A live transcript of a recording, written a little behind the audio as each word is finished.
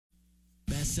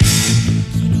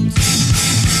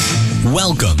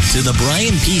Welcome to the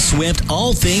Brian P. Swift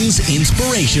All Things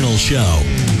Inspirational Show.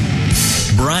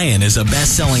 Brian is a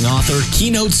best-selling author,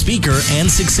 keynote speaker, and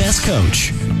success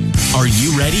coach. Are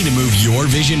you ready to move your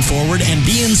vision forward and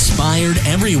be inspired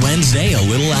every Wednesday a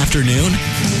little after noon?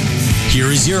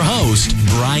 Here is your host,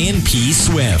 Brian P.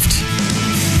 Swift.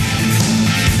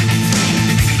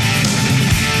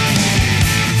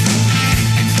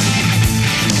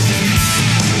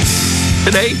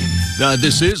 Today,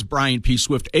 this is Brian P.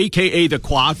 Swift, a.k.a. the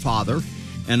Quadfather,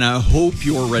 and I hope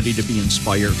you're ready to be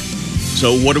inspired.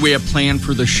 So what do we have planned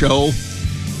for the show?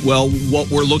 Well, what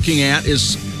we're looking at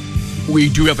is we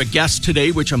do have a guest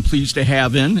today, which I'm pleased to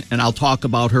have in, and I'll talk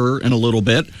about her in a little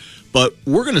bit. But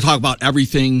we're going to talk about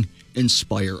everything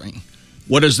inspiring.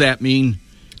 What does that mean?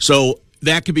 So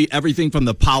that could be everything from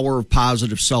the power of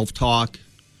positive self-talk.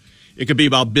 It could be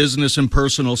about business and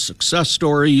personal success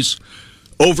stories,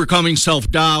 overcoming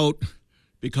self-doubt,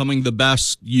 becoming the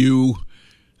best you,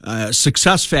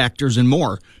 success factors, and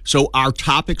more. So our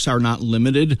topics are not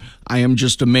limited. I am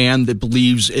just a man that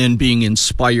believes in being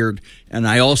inspired. And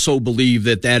I also believe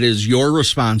that that is your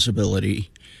responsibility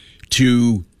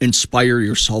to inspire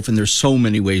yourself. And there's so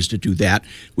many ways to do that,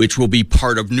 which will be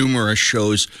part of numerous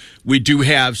shows. We do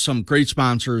have some great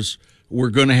sponsors.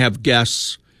 We're going to have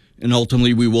guests, and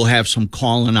ultimately we will have some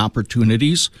call-in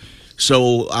opportunities.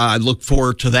 So I look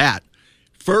forward to that.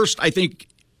 First, I think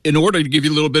in order to give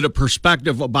you a little bit of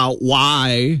perspective about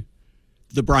why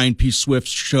the Brian P. Swift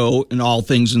Show and All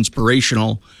Things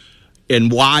Inspirational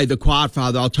and why the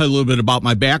Quadfather, I'll tell you a little bit about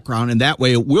my background, and that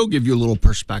way it will give you a little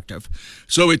perspective.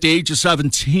 So at the age of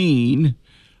 17,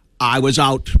 I was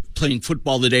out playing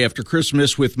football the day after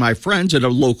Christmas with my friends at a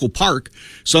local park,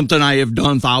 something I have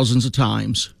done thousands of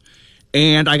times.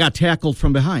 And I got tackled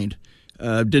from behind.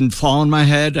 Didn't fall on my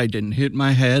head. I didn't hit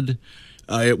my head.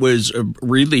 It was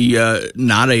really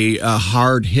not a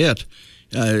hard hit.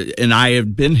 And I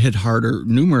have been hit harder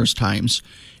numerous times.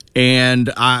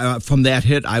 And from that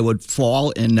hit, I would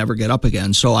fall and never get up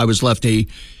again. So I was left a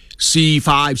C5,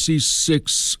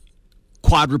 C6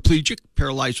 quadriplegic,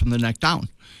 paralyzed from the neck down.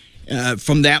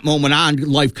 From that moment on,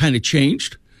 life kind of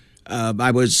changed. I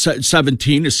was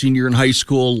 17, a senior in high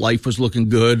school. Life was looking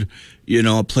good. You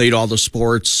know, I played all the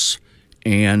sports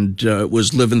and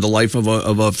was living the life of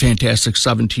a fantastic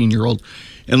 17-year-old,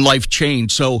 and life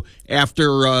changed. So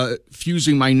after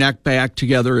fusing my neck back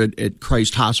together at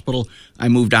Christ Hospital, I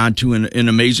moved on to an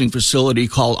amazing facility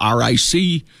called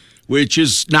RIC, which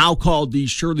is now called the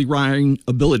Shirley Ryan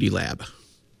Ability Lab.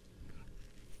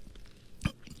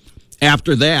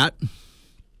 After that,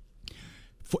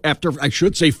 after I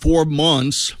should say 4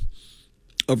 months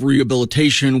of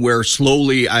rehabilitation, where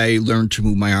slowly I learned to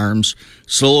move my arms,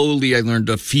 slowly I learned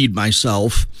to feed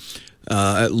myself.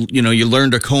 You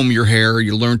learn to comb your hair,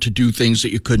 you learn to do things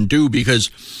that you couldn't do because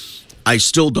I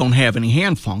still don't have any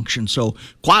hand function. So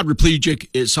quadriplegic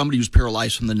is somebody who's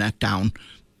paralyzed from the neck down,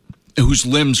 whose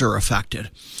limbs are affected.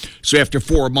 So after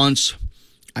 4 months,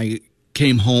 I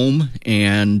came home,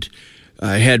 and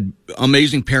I had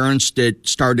amazing parents that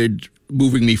started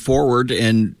moving me forward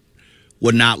and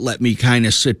would not let me kind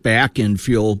of sit back and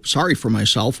feel sorry for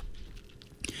myself.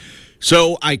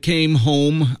 So I came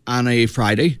home on a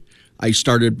Friday. I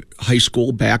started high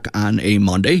school back on a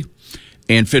Monday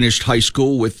and finished high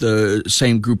school with the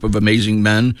same group of amazing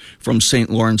men from St.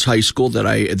 Lawrence High School that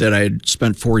I had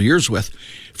spent 4 years with.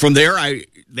 From there,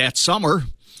 that summer,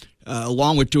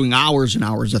 along with doing hours and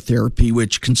hours of therapy,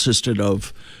 which consisted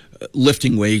of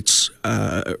lifting weights,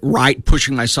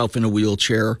 pushing myself in a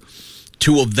wheelchair,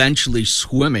 to eventually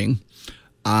swimming,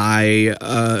 I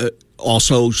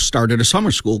also started a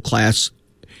summer school class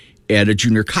at a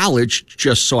junior college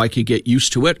just so I could get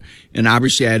used to it. And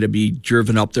obviously I had to be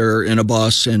driven up there in a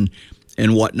bus and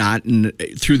whatnot. And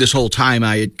through this whole time,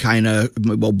 I had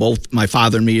both my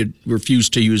father and me had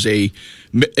refused to use an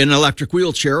electric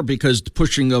wheelchair because the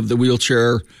pushing of the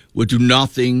wheelchair would do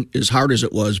nothing as hard as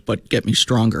it was but get me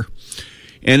stronger.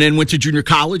 And then went to junior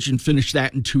college and finished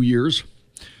that in 2 years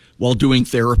while doing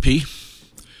therapy.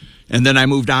 And then I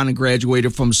moved on and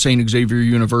graduated from St. Xavier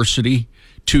University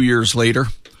 2 years later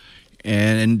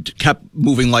and kept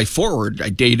moving life forward. I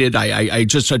dated. I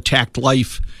just attacked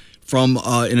life from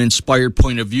an inspired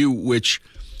point of view, which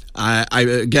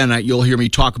you'll hear me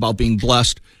talk about being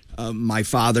blessed. My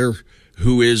father,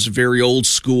 who is very old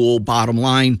school, bottom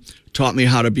line, taught me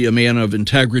how to be a man of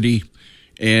integrity.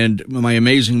 And my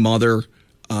amazing mother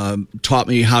taught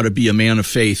me how to be a man of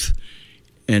faith.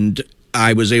 And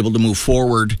I was able to move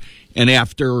forward. And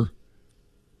after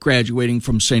graduating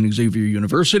from St. Xavier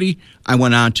University, I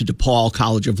went on to DePaul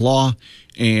College of Law.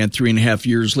 And 3.5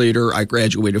 years later, I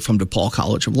graduated from DePaul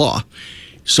College of Law.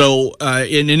 So,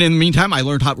 in the meantime, I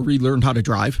relearned how to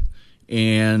drive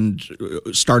and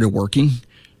started working.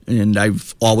 And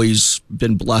I've always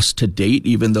been blessed to date,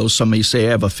 even though some may say I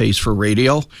have a face for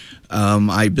radio.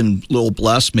 I've been a little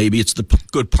blessed. Maybe it's the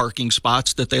good parking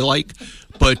spots that they like.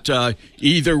 But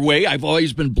either way, I've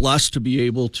always been blessed to be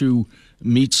able to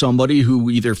meet somebody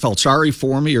who either felt sorry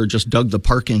for me or just dug the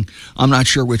parking. I'm not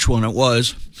sure which one it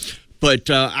was. But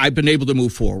I've been able to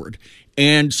move forward.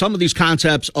 And some of these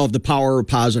concepts of the power of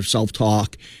positive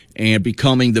self-talk and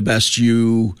becoming the best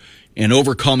you and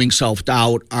overcoming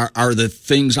self-doubt are the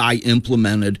things I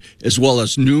implemented, as well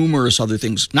as numerous other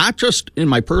things, not just in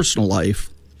my personal life,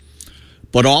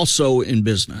 but also in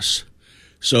business.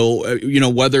 So,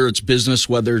 whether it's business,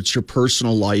 whether it's your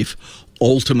personal life,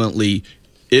 ultimately,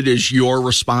 it is your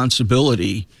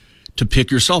responsibility to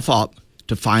pick yourself up,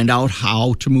 to find out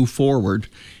how to move forward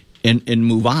and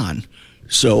move on.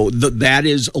 So that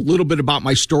is a little bit about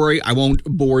my story. I won't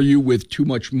bore you with too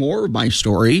much more of my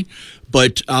story,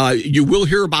 but you will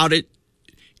hear about it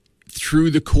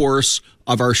through the course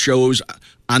of our shows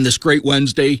on this great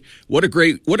Wednesday. What a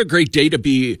great day to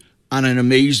be on an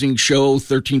amazing show,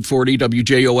 1340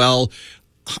 WJOL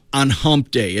on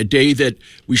Hump Day, a day that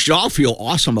we should all feel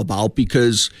awesome about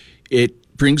because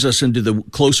it brings us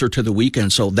closer to the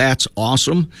weekend. So that's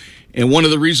awesome. And one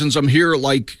of the reasons I'm here,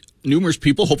 like numerous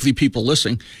people, hopefully people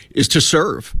listening, is to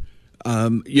serve.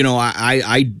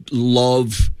 I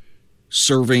love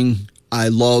serving. I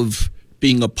love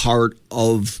being a part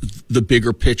of the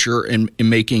bigger picture and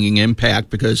making an impact,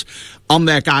 because I'm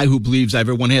that guy who believes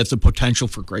everyone has the potential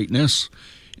for greatness.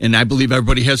 And I believe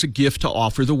everybody has a gift to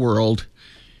offer the world.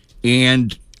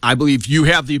 And I believe you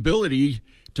have the ability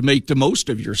to make the most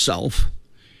of yourself.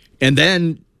 And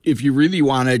then if you really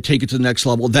want to take it to the next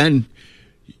level, then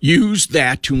use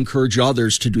that to encourage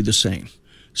others to do the same.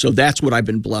 So that's what I've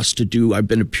been blessed to do. I've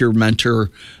been a peer mentor.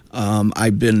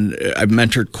 I've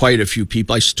mentored quite a few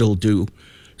people. I still do.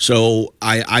 So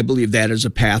I believe that is a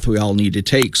path we all need to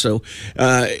take. So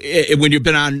when you've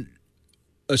been on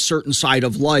a certain side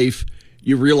of life,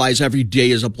 you realize every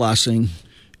day is a blessing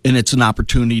and it's an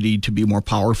opportunity to be more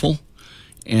powerful.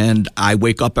 And I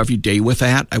wake up every day with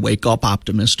that. I wake up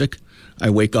optimistic.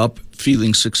 I wake up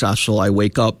feeling successful. I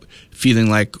wake up feeling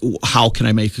like, how can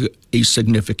I make a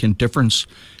significant difference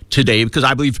today? Because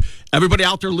I believe everybody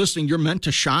out there listening, you're meant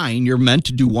to shine. You're meant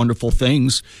to do wonderful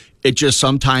things. It just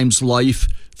sometimes life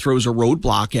throws a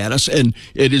roadblock at us, and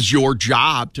it is your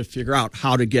job to figure out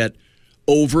how to get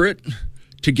over it,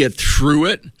 to get through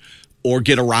it, or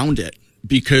get around it.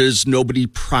 Because nobody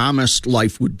promised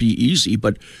life would be easy,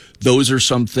 but those are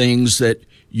some things that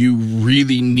you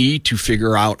really need to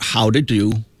figure out how to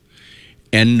do,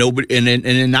 and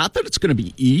not that it's going to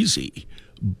be easy,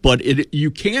 but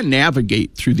you can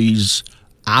navigate through these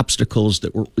obstacles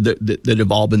that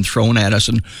have all been thrown at us.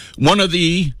 And one of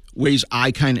the ways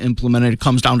I kind of implemented it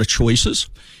comes down to choices,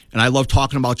 and I love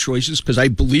talking about choices because I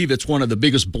believe it's one of the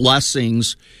biggest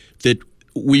blessings that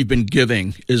we've been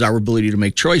giving is our ability to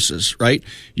make choices. Right?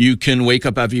 You can wake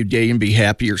up every day and be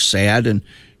happy or sad, and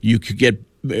you could get.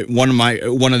 One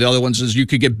of the other ones is you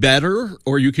could get better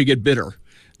or you could get bitter.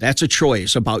 That's a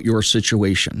choice about your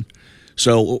situation.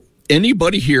 So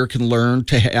anybody here can learn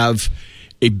to have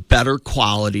a better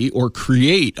quality or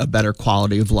create a better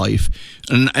quality of life.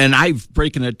 And I've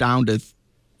broken it down to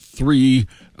three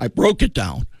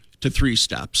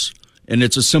steps. And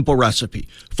it's a simple recipe.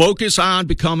 Focus on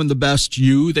becoming the best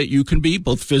you that you can be,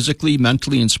 both physically,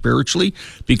 mentally, and spiritually,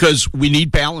 because we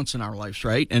need balance in our lives,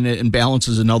 right? And balance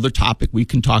is another topic we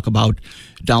can talk about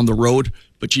down the road,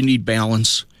 but you need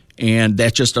balance. And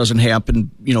that just doesn't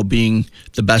happen, being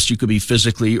the best you could be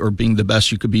physically or being the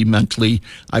best you could be mentally.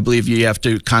 I believe you have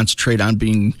to concentrate on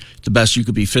being the best you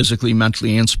could be physically,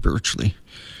 mentally, and spiritually.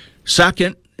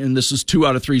 Second, and this is 2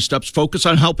 out of 3 steps, focus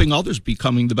on helping others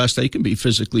becoming the best they can be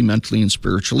physically, mentally, and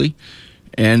spiritually.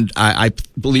 And I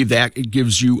believe that it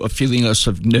gives you a feeling of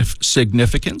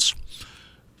significance.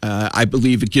 I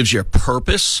believe it gives you a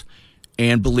purpose.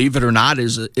 And believe it or not,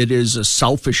 it is a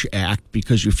selfish act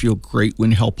because you feel great when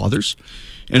you help others.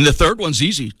 And the third one's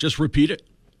easy. Just repeat it.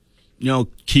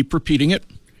 Keep repeating it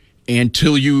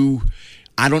until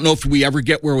I don't know if we ever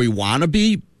get where we want to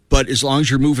be, but as long as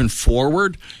you're moving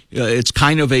forward, it's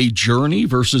kind of a journey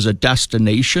versus a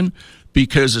destination,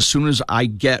 because as soon as I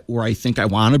get where I think I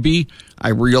want to be, I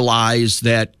realize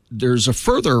that there's a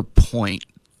further point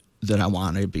that I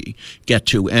want to get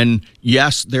to. And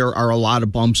yes, there are a lot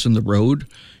of bumps in the road.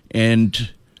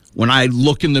 And when I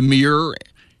look in the mirror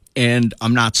and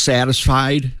I'm not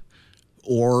satisfied,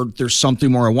 or there's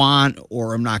something more I want,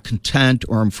 or I'm not content,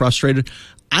 or I'm frustrated,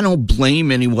 I don't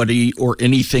blame anybody or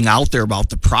anything out there about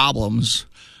the problems.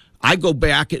 I go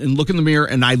back and look in the mirror,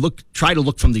 and I try to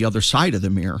look from the other side of the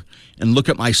mirror and look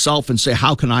at myself and say,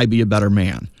 how can I be a better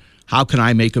man? How can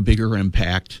I make a bigger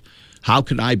impact? How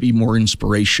can I be more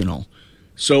inspirational?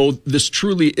 So this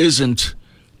truly isn't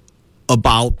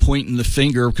about pointing the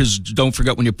finger, because don't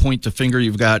forget, when you point the finger,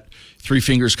 you've got 3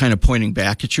 fingers kind of pointing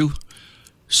back at you.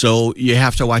 So you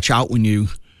have to watch out when you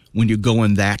go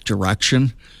in that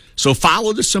direction. So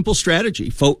follow the simple strategy.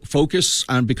 Focus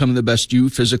on becoming the best you,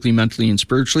 physically, mentally, and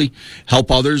spiritually. Help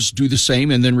others do the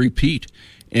same, and then repeat.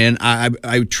 And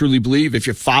I truly believe if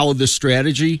you follow this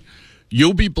strategy,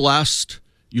 you'll be blessed,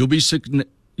 you'll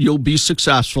be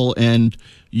successful, and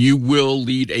you will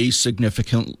lead a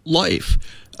significant life.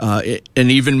 And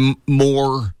even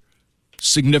more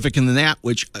significant than that,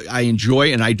 which I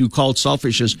enjoy and I do call it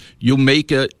selfish, is you'll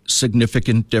make a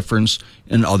significant difference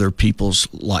in other people's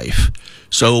life.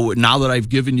 So now that I've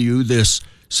given you this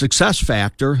success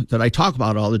factor that I talk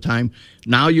about all the time,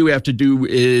 now you have to do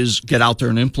is get out there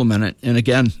and implement it. And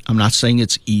again, I'm not saying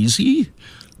it's easy,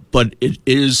 but it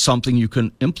is something you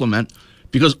can implement,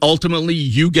 because ultimately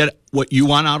you get what you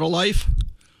want out of life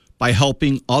by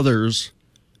helping others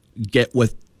get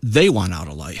what they want out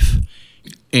of life.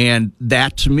 And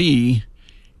that, to me,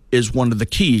 is one of the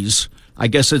keys. I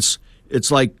guess it's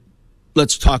like,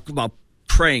 let's talk about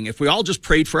praying. If we all just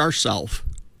prayed for ourselves,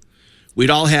 we'd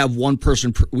all have one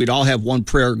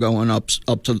prayer going up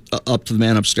to the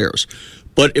man upstairs.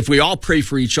 But if we all pray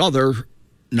for each other,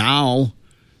 now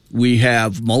we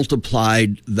have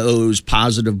multiplied those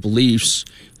positive beliefs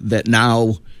that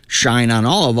now shine on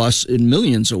all of us in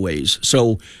millions of ways.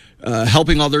 So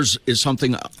helping others is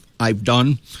something I've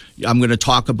done. I'm going to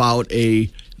talk about a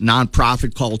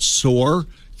nonprofit called SOAR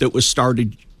that was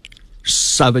started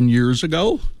 7 years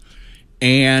ago.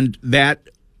 And that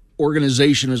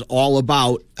organization is all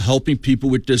about helping people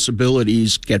with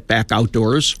disabilities get back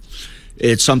outdoors.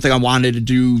 It's something I wanted to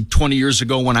do 20 years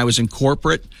ago when I was in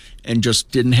corporate and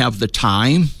just didn't have the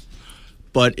time.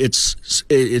 But it's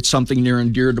something near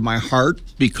and dear to my heart,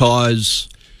 because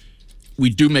we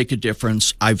do make a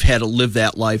difference. I've had to live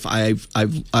that life.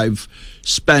 I've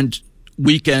spent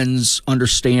weekends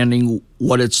understanding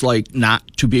what it's like not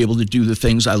to be able to do the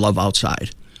things I love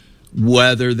outside,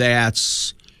 whether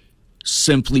that's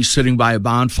simply sitting by a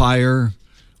bonfire,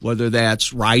 whether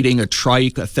that's riding a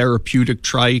trike, a therapeutic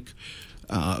trike,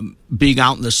 being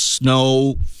out in the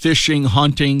snow, fishing,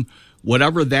 hunting,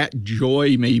 whatever that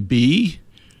joy may be.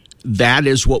 That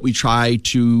is what we try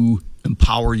to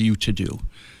empower you to do.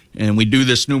 And we do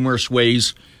this numerous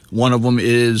ways. One of them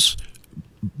is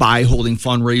by holding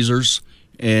fundraisers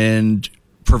and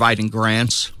providing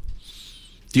grants.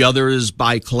 The other is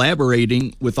by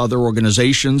collaborating with other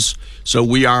organizations. So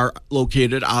we are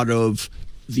located out of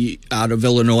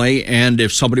Illinois, and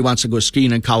if somebody wants to go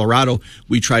skiing in Colorado,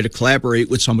 we try to collaborate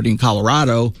with somebody in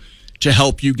Colorado to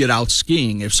help you get out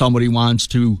skiing. If somebody wants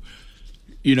to,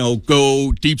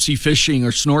 go deep sea fishing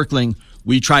or snorkeling,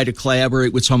 we try to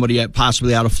collaborate with somebody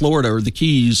possibly out of Florida or the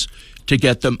Keys to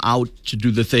get them out to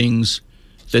do the things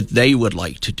that they would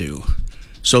like to do.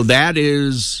 So that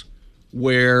is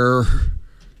where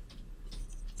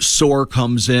SOAR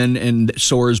comes in, and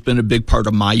SOAR has been a big part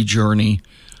of my journey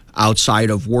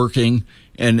outside of working.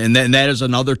 And then that is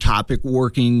another topic.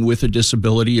 Working with a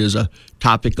disability is a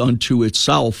topic unto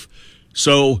itself.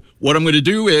 So what I'm going to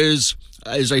do is,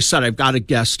 as I said, I've got a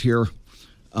guest here.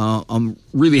 I'm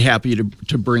really happy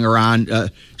to bring her on.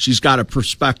 She's got a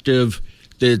perspective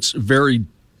that's very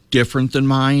different than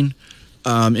mine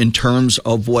in terms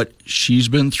of what she's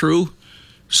been through.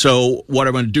 So what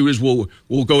I'm going to do is we've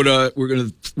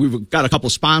got a couple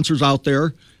of sponsors out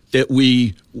there that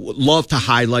we love to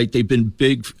highlight. They've been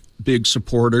big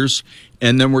supporters.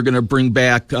 And then we're going to bring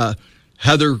back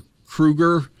Heather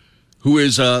Kruger, who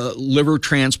is a liver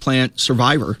transplant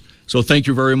survivor. So thank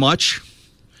you very much.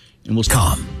 And we'll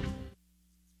start.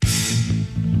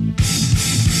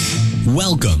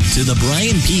 Welcome to the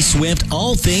Brian P. Swift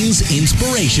All Things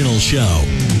Inspirational Show.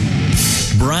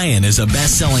 Brian is a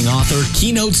best-selling author,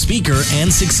 keynote speaker,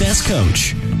 and success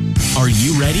coach. Are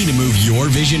you ready to move your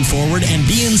vision forward and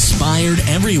be inspired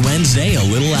every Wednesday a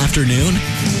little after noon?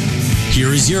 Here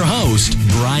is your host,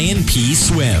 Brian P.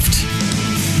 Swift.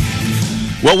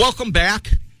 Well, welcome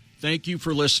back. Thank you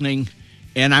for listening.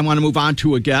 And I want to move on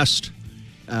to a guest.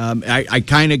 I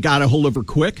kind of got a hold of her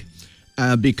quick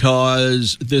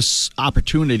because this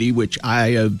opportunity, which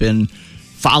I have been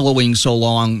following so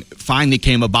long, finally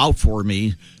came about for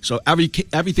me. So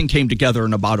everything came together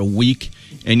in about a week,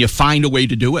 and you find a way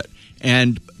to do it.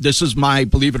 And this is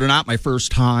believe it or not, my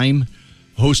first time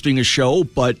hosting a show,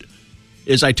 but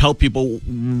is I tell people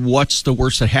what's the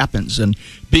worst that happens. And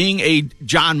being a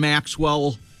John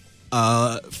Maxwell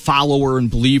follower and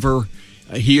believer,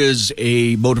 he is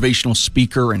a motivational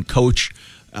speaker and coach.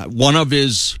 One of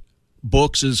his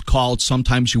books is called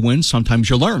Sometimes You Win, Sometimes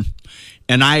You Learn.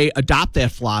 And I adopt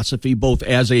that philosophy both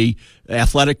as a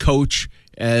athletic coach,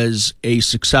 as a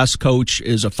success coach,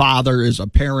 as a father, as a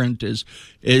parent,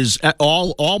 is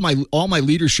all my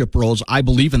leadership roles. I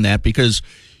believe in that because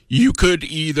you could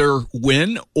either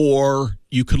win or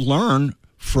you could learn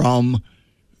from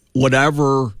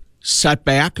whatever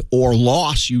setback or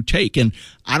loss you take. And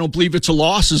I don't believe it's a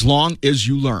loss as long as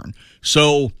you learn.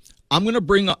 So I'm going to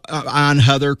bring on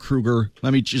Heather Kruger.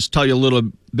 Let me just tell you a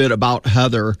little bit about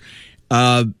Heather.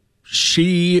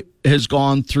 She has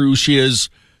gone through, she is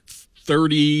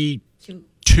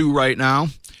 32 right now.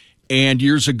 And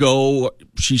years ago,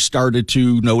 she started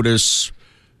to notice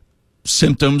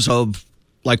symptoms of,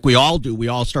 like we all do, we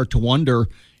all start to wonder,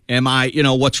 am I,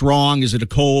 what's wrong? Is it a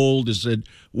cold? Is it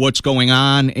what's going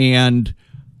on? And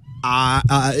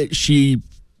she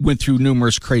went through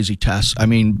numerous crazy tests. I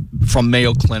mean, from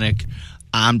Mayo Clinic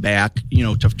on back,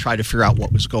 to try to figure out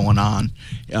what was going on.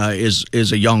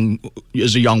 Is a young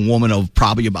woman of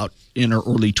probably about in her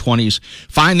early 20s.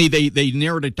 Finally, they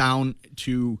narrowed it down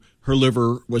to her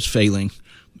liver was failing.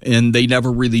 And they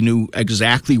never really knew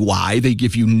exactly why. They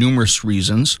give you numerous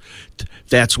reasons.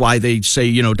 That's why they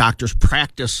say, doctors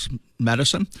practice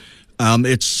medicine.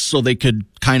 It's so they could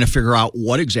kind of figure out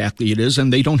what exactly it is,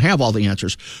 and they don't have all the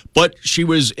answers. But she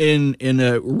was in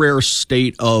a rare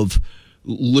state of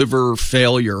liver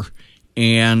failure,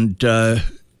 and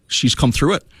she's come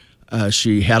through it.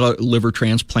 She had a liver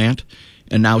transplant,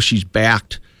 and now she's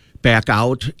back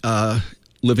out,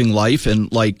 living life.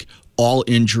 And like all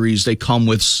injuries, they come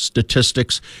with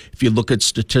statistics. If you look at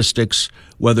statistics,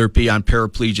 whether it be on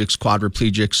paraplegics,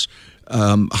 quadriplegics,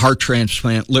 heart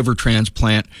transplant, liver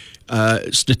transplant,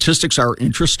 statistics are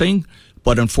interesting,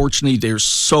 but unfortunately there's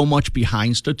so much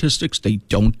behind statistics they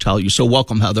don't tell you. So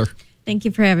welcome, Heather. Thank you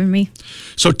for having me.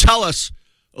 So tell us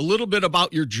a little bit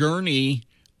about your journey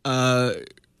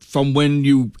from when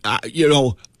you,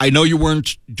 I know you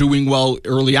weren't doing well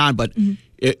early on, but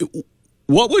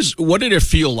what did it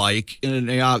feel like, and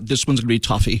this one's going to be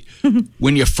toughy,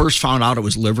 when you first found out it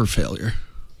was liver failure?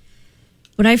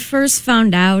 When I first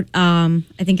found out, I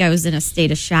think I was in a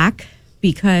state of shock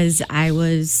because I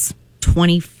was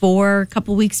 24, a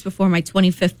couple weeks before my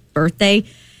 25th birthday.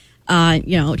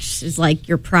 It's just like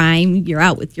your prime, you're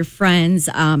out with your friends.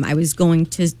 I was going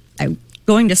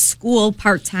to school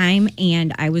part-time,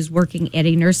 and I was working at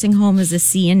a nursing home as a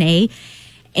CNA.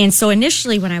 And so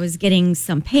initially when I was getting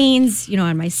some pains,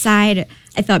 on my side,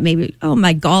 I thought maybe,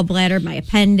 my gallbladder, my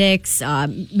appendix,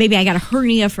 maybe I got a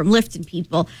hernia from lifting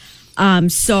people.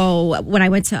 So when I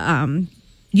went to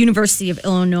University of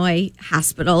Illinois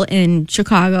Hospital in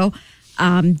Chicago,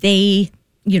 they,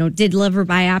 did liver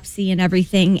biopsy and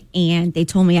everything, and they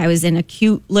told me I was in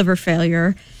acute liver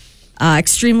failure,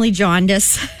 extremely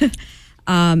jaundice.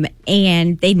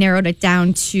 And they narrowed it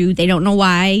down to, they don't know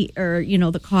why or,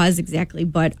 the cause exactly,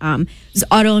 but it was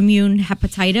autoimmune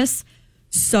hepatitis.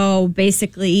 So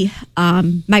basically,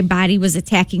 my body was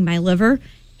attacking my liver,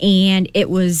 and it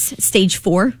was stage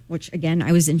 4, which again,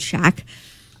 I was in shock,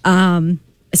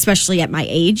 especially at my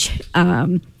age.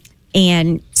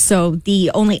 And so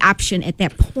the only option at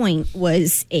that point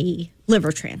was a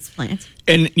liver transplant.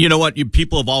 And you know what?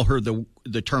 People have all heard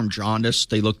the term jaundice.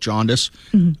 They look jaundice.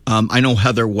 Mm-hmm. I know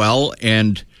Heather well,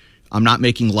 and I'm not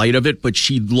making light of it, but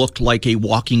she looked like a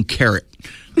walking carrot.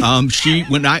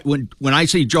 When I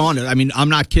say jaundice, I mean, I'm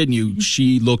not kidding you.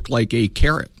 She looked like a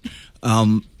carrot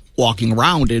walking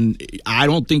around, and I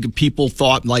don't think people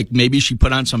thought like maybe she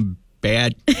put on some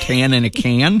bad tan in a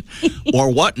can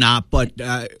or whatnot, but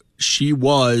she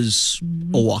was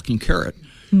a walking carrot.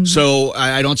 Mm-hmm. So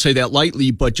I don't say that lightly,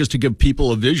 but just to give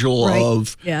people a visual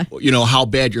of, how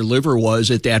bad your liver was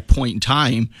at that point in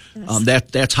time,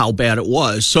 that's how bad it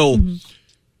was. So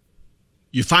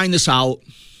you find this out.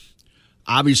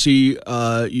 Obviously,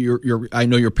 I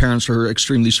know your parents are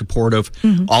extremely supportive.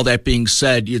 Mm-hmm. All that being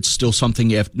said, it's still something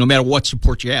you have, no matter what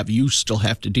support you have, you still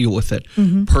have to deal with it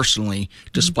personally,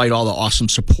 despite all the awesome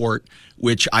support,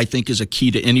 which I think is a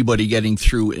key to anybody getting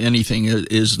through anything,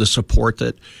 is the support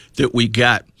that we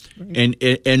get.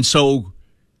 Right. And so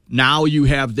now you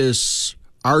have this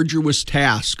arduous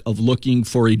task of looking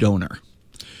for a donor,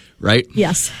 right?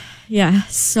 Yes. Yeah.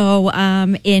 So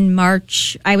in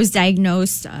March, I was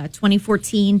diagnosed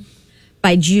 2014.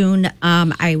 By June,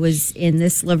 I was in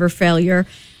this liver failure.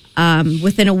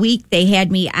 Within a week, they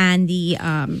had me on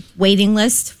the waiting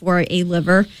list for a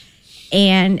liver.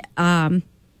 And,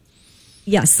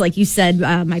 yes, like you said,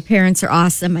 my parents are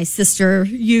awesome. My sister,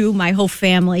 you, my whole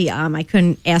family. I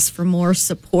couldn't ask for more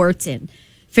support and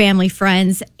family,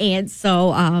 friends. And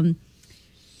so,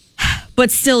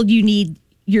 but still, you need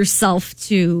yourself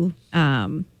to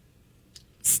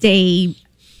stay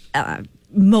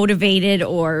motivated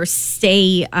or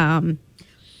stay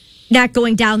not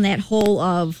going down that hole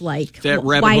of like that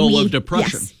rabbit hole of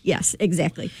depression. Yes,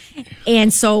 exactly.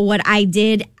 And so what I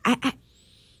did, I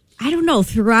don't know,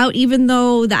 throughout, even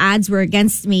though the odds were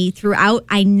against me throughout,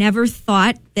 I never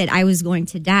thought that I was going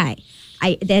to die.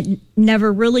 That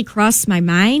never really crossed my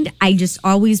mind. I just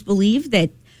always believed that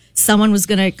someone was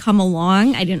going to come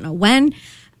along. I didn't know when.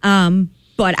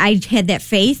 But I had that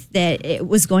faith that it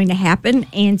was going to happen.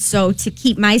 And so to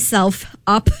keep myself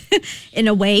up in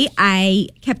a way, I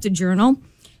kept a journal.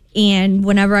 And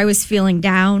whenever I was feeling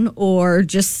down or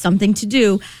just something to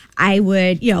do, I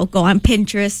would, go on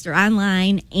Pinterest or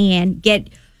online and get,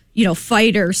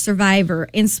 fighter, survivor,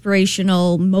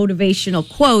 inspirational, motivational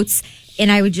quotes.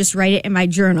 And I would just write it in my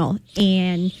journal.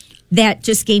 And that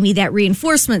just gave me that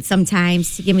reinforcement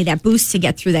sometimes to give me that boost to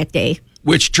get through that day.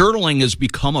 Which journaling has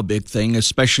become a big thing,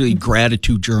 especially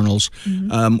gratitude journals.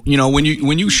 When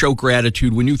you show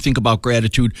gratitude, when you think about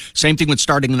gratitude, same thing with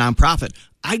starting a nonprofit.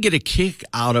 I get a kick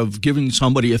out of giving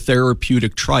somebody a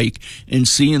therapeutic trike and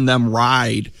seeing them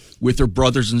ride with their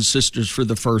brothers and sisters for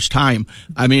the first time.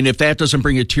 I mean, if that doesn't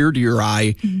bring a tear to your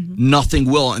eye, nothing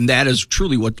will. And that is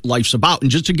truly what life's about. And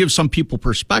just to give some people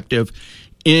perspective,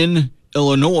 in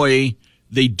Illinois,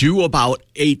 they do about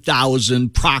 8,000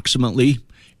 approximately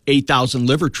 8,000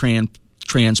 liver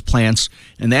transplants,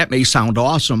 and that may sound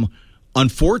awesome.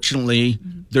 Unfortunately,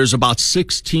 there's about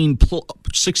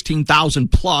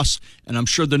 16,000 plus, and I'm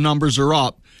sure the numbers are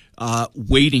up,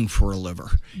 waiting for a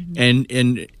liver.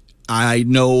 And I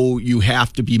know you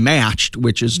have to be matched,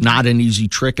 which is not an easy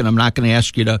trick, and I'm not going to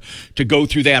ask you to go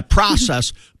through that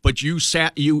process. But you're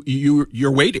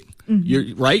waiting.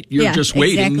 You're right. You're just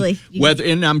waiting.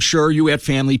 Exactly. And I'm sure you had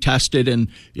family tested and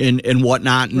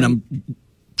whatnot, and I'm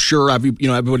sure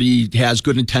everybody has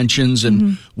good intentions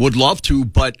and would love to,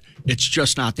 but it's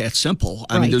just not that simple.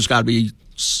 I mean, there's got to be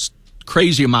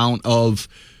crazy amount of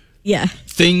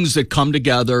things that come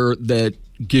together that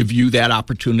give you that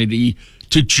opportunity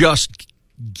to just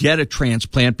get a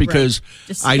transplant, because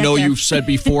I know you've said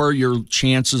before your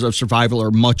chances of survival are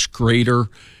much greater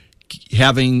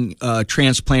having a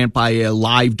transplant by a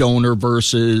live donor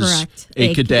versus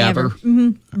a cadaver.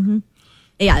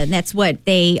 Yeah, and that's what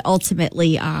they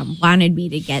ultimately wanted me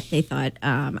to get. They thought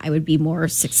I would be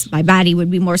my body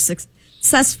would be more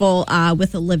successful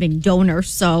with a living donor.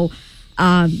 So,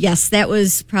 yes, that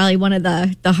was probably one of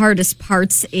the hardest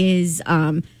parts is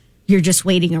you're just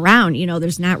waiting around.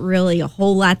 There's not really a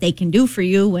whole lot they can do for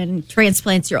you when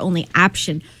transplant's your only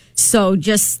option. So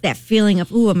just that feeling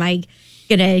of, am I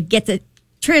going to get the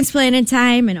transplant in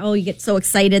time? And, you get so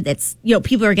excited that's,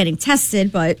 people are getting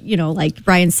tested. But, like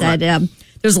Brian said,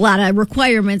 there's a lot of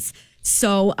requirements.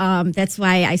 So that's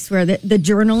why I swear that the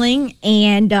journaling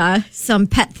and some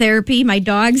pet therapy, my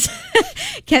dogs,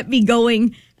 kept me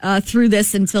going through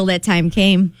this until that time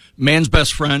came. Man's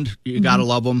best friend. You got to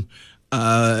love him.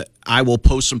 I will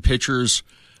post some pictures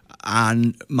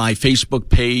on my Facebook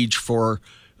page for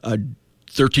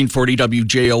 1340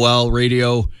 WJOL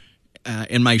radio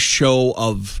in my show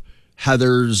of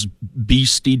Heather's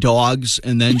beastie dogs.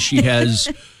 And then she has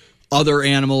other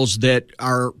animals that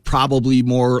are probably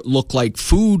look like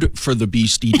food for the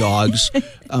beastie dogs.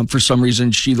 For some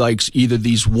reason, she likes either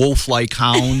these wolf-like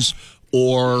hounds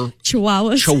or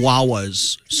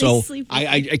Chihuahuas. So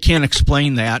I can't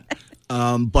explain that,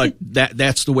 but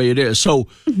that's the way it is. So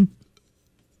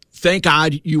thank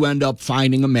God you end up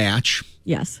finding a match.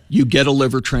 Yes. You get a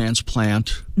liver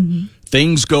transplant.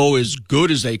 Things go as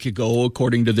good as they could go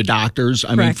according to the doctors.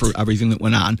 I mean, for everything that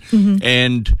went on.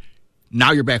 And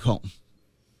now you're back home,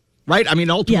 right? I mean,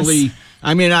 ultimately,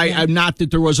 I'm not that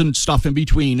there wasn't stuff in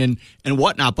between and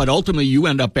whatnot, but ultimately you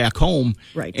end up back home,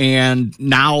 right? And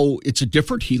now it's a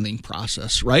different healing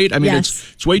process, right? I mean,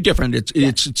 it's way different.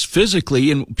 It's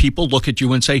physically, and people look at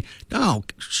you and say, "No,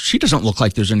 she doesn't look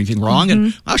like there's anything wrong,"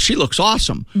 and she looks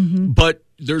awesome. But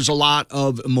there's a lot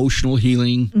of emotional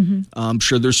healing. I'm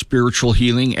sure there's spiritual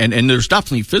healing, and there's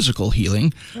definitely physical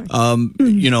healing, from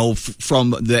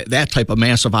that type of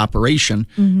massive operation.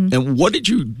 And what did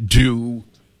you do?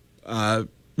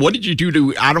 What did you do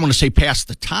to, I don't want to say pass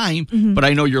the time, but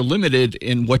I know you're limited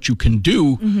in what you can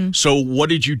do. So what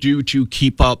did you do to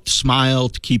keep up the smile,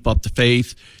 to keep up the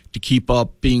faith, to keep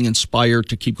up being inspired,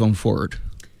 to keep going forward?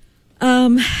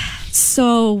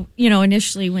 So,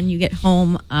 initially when you get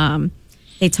home,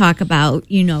 they talk about,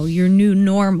 your new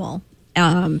normal.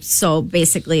 So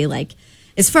basically, like,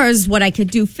 as far as what I could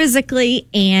do physically,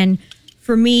 and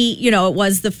for me, it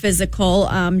was the physical,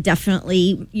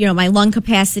 definitely, my lung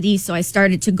capacity. So I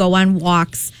started to go on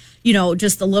walks,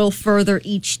 just a little further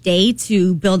each day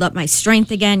to build up my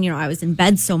strength again. I was in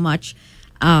bed so much.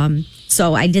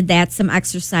 So I did that, some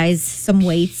exercise, some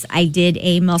weights. I did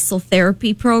a muscle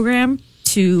therapy program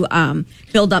to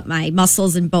build up my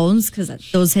muscles and bones because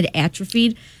those had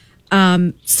atrophied.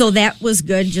 So that was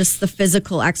good, just the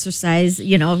physical exercise.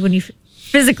 When you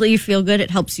physically you feel good, it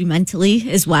helps you mentally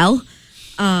as well.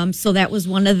 So that was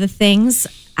one of the things.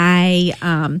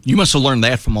 You must have learned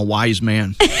that from a wise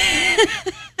man.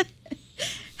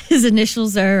 His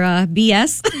initials are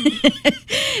BS.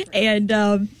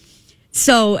 And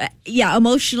so, yeah,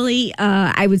 emotionally,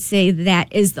 I would say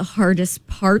that is the hardest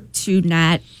part to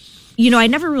not, I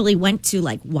never really went to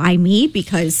like, why me?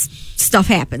 Because stuff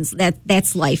happens.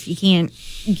 That's life. You can't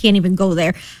even go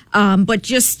there. But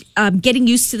just getting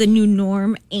used to the new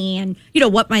norm and,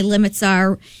 what my limits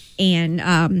are.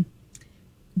 And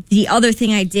the other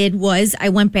thing I did was I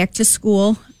went back to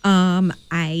school.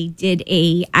 I did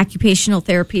a occupational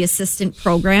therapy assistant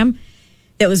program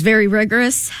that was very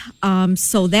rigorous.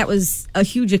 So that was a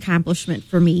huge accomplishment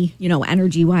for me,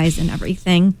 energy wise and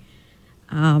everything.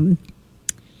 Trying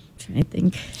to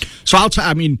think. So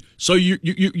so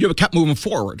you kept moving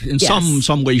forward in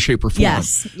some way, shape, or form.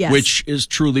 Yes. Which is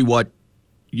truly what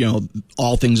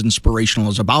all things inspirational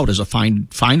is about, is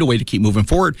find a way to keep moving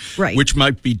forward. Right. Which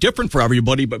might be different for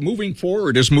everybody, but moving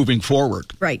forward is moving forward.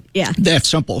 Right. Yeah. That's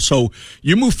simple. So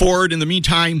you move forward. In the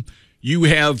meantime, you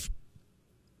have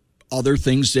other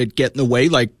things that get in the way,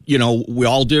 like, we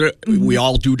all did it. Mm-hmm. We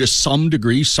all do to some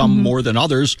degree, some more than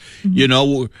others.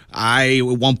 Mm-hmm. I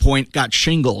at one point got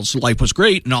shingles. Life was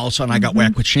great, and all of a sudden I got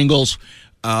whacked with shingles.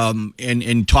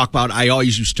 And talk about, I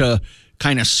always used to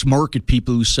kind of smirk at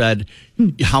people who said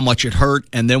how much it hurt,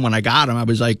 and then when I got them, I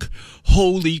was like,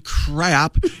 holy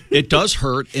crap, it does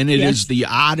hurt, and it is the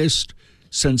oddest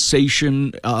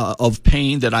sensation of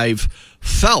pain that I've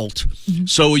felt. Mm-hmm.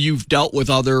 So you've dealt with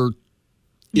other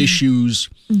issues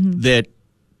that,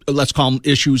 let's call them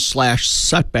issues /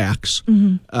 setbacks.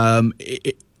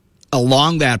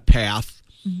 Along that path,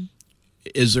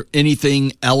 is there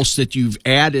anything else that you've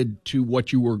added to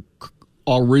what you were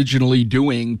originally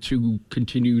doing to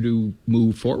continue to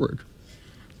move forward?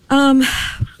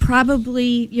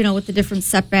 Probably, with the different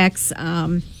setbacks,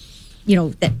 that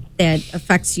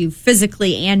affects you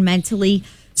physically and mentally.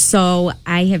 So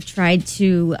I have tried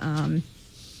to,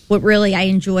 what really I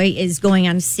enjoy is going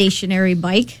on a stationary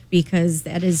bike, because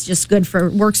that is just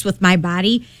works with my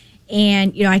body.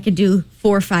 And, I could do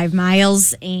 4 or 5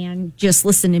 miles and just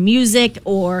listen to music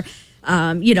or, put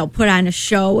on a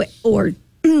show or,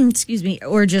 excuse me,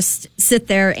 or just sit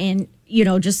there and,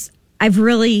 I've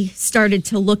really started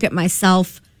to look at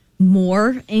myself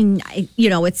more. And,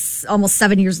 it's almost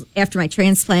 7 years after my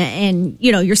transplant, and,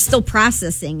 you're still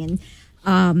processing.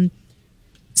 And,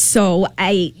 so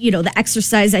the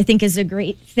exercise I think is a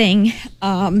great thing. Just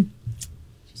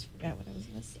forgot what I was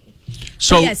going to say.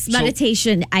 So yes,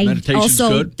 meditation. I've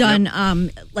also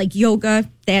done like yoga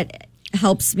that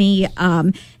helps me,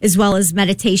 as well as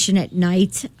meditation at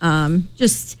night,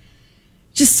 just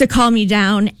to calm you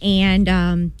down. And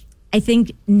I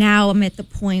think now I'm at the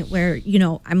point where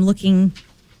I'm looking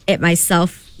at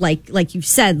myself like you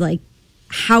said, like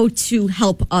how to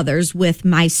help others with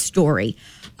my story.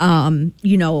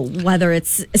 Whether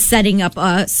it's setting up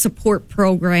a support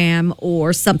program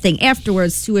or something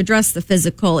afterwards to address the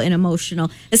physical and emotional,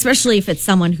 especially if it's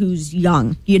someone who's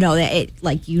young, it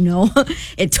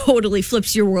totally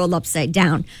flips your world upside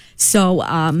down. So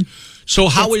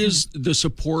how is the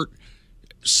support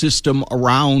system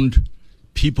around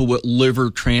people with liver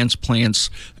transplants?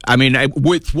 I mean,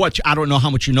 with what, I don't know how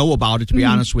much you know about it, to be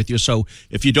honest with you. So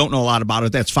if you don't know a lot about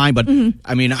it, that's fine. But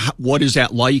I mean, what is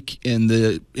that like in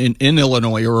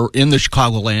Illinois or in the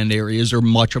Chicagoland area? Is there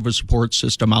much of a support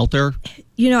system out there?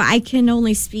 I can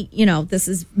only speak, this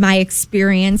is my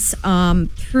experience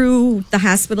through the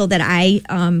hospital that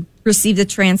I received the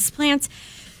transplant.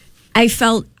 I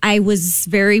felt I was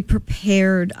very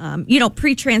prepared,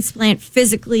 pre-transplant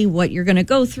physically, what you're going to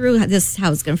go through, this is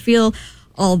how it's going to feel,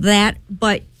 all that.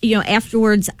 But,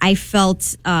 afterwards I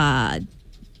felt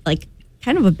like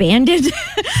kind of abandoned,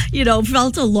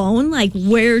 felt alone. Like,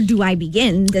 where do I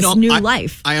begin this new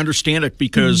life? I understand it,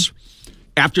 because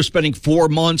after spending 4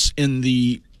 months in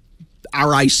the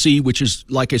RIC, which is,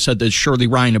 like I said, the Shirley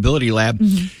Ryan Ability Lab,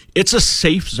 it's a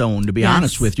safe zone, to be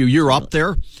honest with you. You're up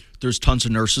there. There's tons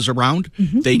of nurses around.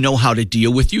 They know how to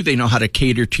deal with you. They know how to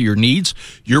cater to your needs.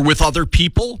 You're with other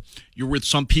people. You're with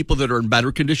some people that are in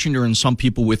better condition. You're in some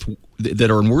people that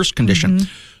are in worse condition.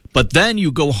 But then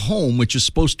you go home, which is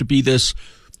supposed to be this,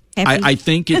 I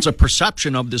think it's a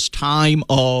perception of this time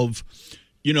of,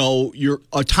 you're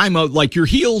a time of like you're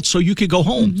healed so you could go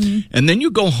home. And then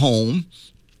you go home.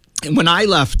 And when I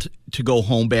left to go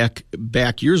home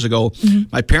back years ago,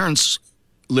 my parents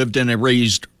lived in a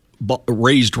raised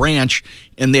ranch,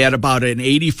 and they had about an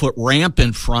 80-foot ramp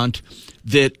in front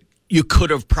that you could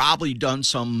have probably done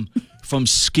some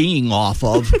skiing off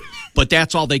of, but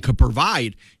that's all they could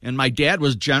provide. And my dad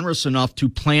was generous enough to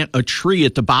plant a tree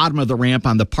at the bottom of the ramp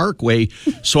on the parkway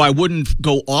so I wouldn't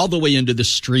go all the way into the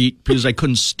street because I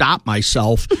couldn't stop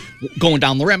myself going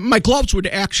down the ramp. My gloves would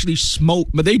actually smoke,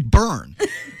 but they'd burn.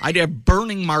 I'd have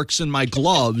burning marks in my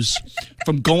gloves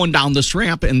from going down this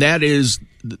ramp, and that is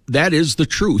the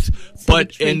truth.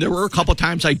 And there were a couple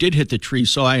times I did hit the tree,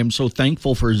 so I am so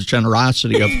thankful for his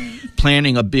generosity of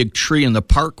planting a big tree in the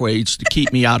parkways to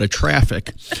keep me out of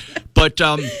traffic. But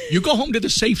you go home to the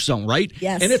safe zone, right?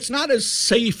 Yes. And it's not as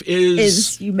safe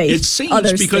as it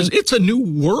seems because it's a new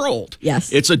world.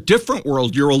 Yes. It's a different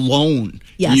world. You're alone.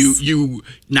 Yes.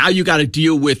 Now you got to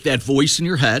deal with that voice in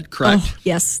your head, correct? Oh,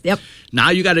 yes. Yep. Now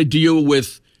you got to deal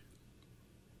with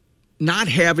not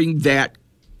having that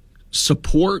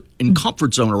support and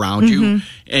comfort zone around you,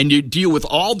 and you deal with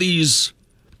all these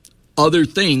other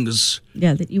things.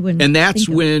 Yeah, that you wouldn't. And that's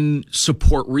when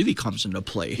support really comes into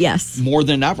play. Yes. More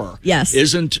than ever. Yes.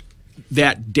 Isn't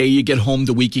that day you get home,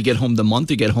 the week you get home, the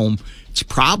month you get home? It's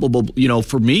probable,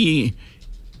 for me,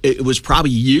 it was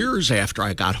probably years after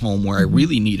I got home where I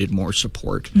really needed more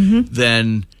support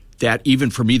than that. Even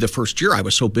for me, the first year I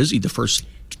was so busy. The first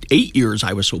 8 years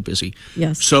I was so busy.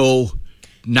 Yes. So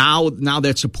now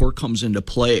that support comes into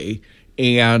play,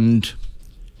 and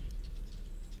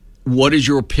what is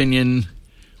your opinion?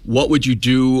 What would you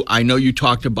do? I know you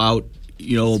talked about,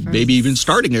 maybe even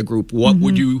starting a group. What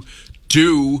would you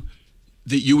do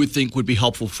that you would think would be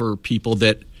helpful for people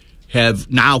that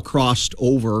have now crossed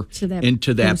over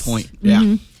into that point?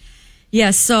 Yeah.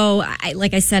 Yeah. So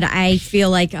like I said, I feel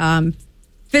like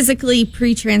physically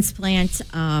pre-transplant,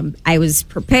 I was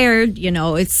prepared.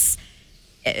 It's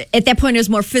at that point it was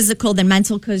more physical than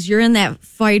mental because you're in that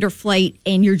fight or flight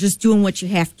and you're just doing what you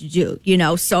have to do.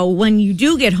 So when you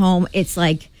do get home, it's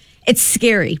like it's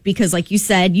scary because, like you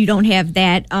said, you don't have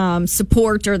that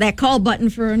support or that call button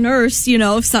for a nurse.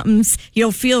 If something's you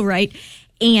don't feel right,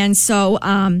 and so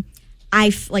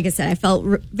like I said, I felt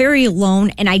very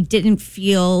alone, and I didn't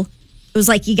feel. It was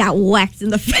like you got whacked in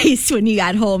the face when you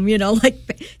got home,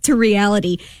 like to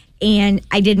reality. And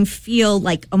I didn't feel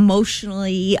like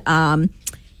emotionally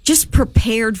just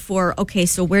prepared for, okay,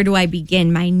 so where do I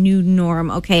begin? My new norm.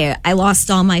 Okay, I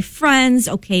lost all my friends.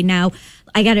 Okay, now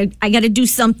I gotta do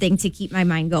something to keep my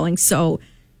mind going.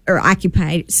 Or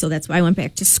occupied. So that's why I went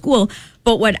back to school.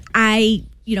 But what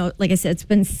like I said, it's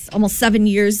been almost 7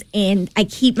 years, and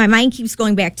my mind keeps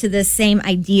going back to the same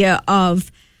idea of,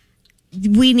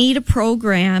 we need a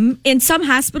program, and some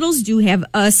hospitals do have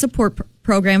a support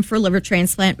program for liver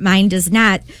transplant. Mine does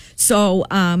not. So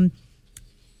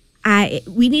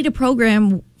we need a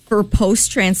program for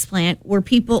post-transplant where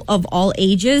people of all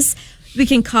ages, we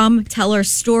can come tell our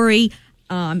story,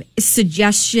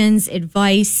 suggestions,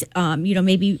 advice,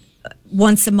 maybe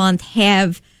once a month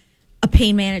have a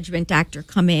pain management doctor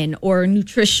come in, or a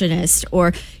nutritionist,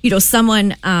 or,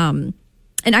 someone, an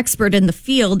expert in the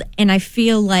field. And I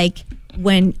feel like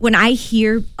when I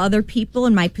hear other people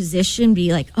in my position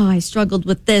be like, oh, I struggled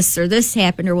with this or this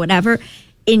happened or whatever,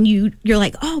 and you're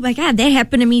like, oh my God, that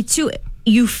happened to me too.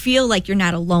 You feel like you're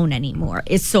not alone anymore.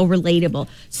 It's so relatable.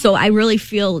 So I really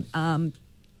feel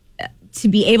to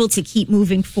be able to keep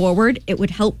moving forward, it would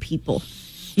help people.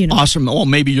 Awesome. Well,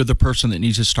 maybe you're the person that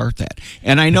needs to start that.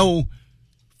 And I know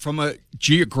from a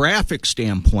geographic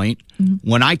standpoint,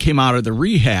 when I came out of the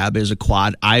rehab as a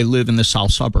quad, I live in the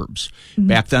south suburbs.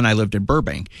 Back then, I lived in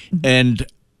Burbank. And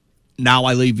now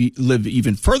I live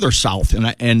even further south.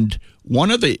 And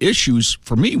one of the issues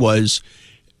for me was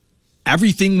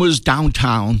everything was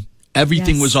downtown.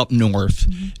 Everything was up north.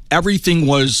 Everything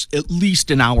was at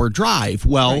least an hour drive.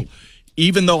 Well,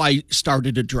 even though I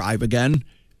started to drive again,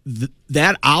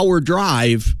 that hour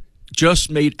drive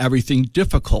just made everything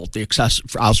difficult.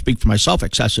 I'll speak for myself,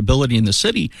 accessibility in the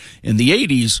city in the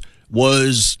 80s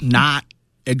was not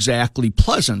exactly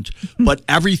pleasant, but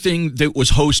everything that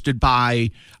was hosted by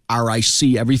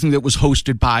RIC, everything that was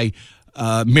hosted by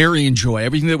Marion Joy,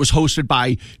 everything that was hosted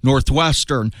by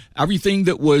Northwestern, everything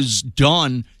that was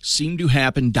done seemed to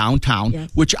happen downtown,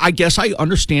 which I guess I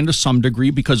understand to some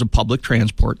degree because of public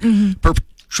transport,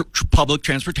 public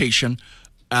transportation,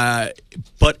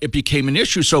 but it became an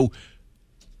issue. So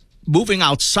moving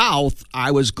out south,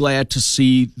 I was glad to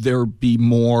see there be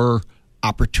more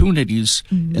opportunities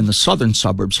in the southern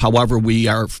suburbs. However, we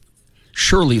are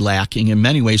surely lacking in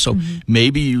many ways. So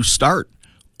maybe you start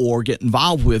or get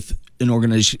involved with an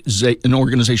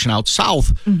organization out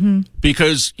south,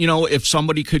 because, you know, if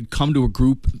somebody could come to a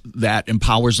group that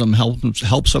empowers them,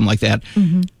 helps them like that,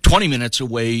 20 minutes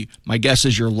away, my guess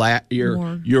is you're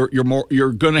going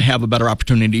to have a better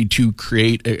opportunity to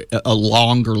create a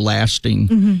longer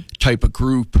lasting type of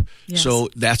group. Yes. So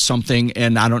that's something.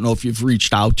 And I don't know if you've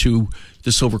reached out to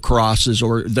the Silver Crosses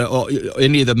or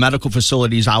any of the medical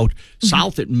facilities out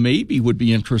south that maybe would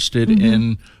be interested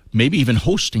in maybe even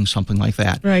hosting something like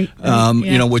that, right?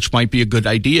 You know, which might be a good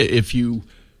idea if you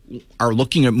are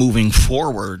looking at moving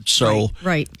forward. So,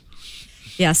 right.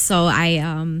 Yeah. So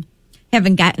I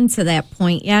haven't gotten to that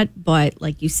point yet, but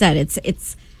like you said,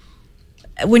 it's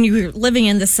when you're living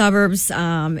in the suburbs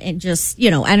and just,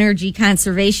 you know, energy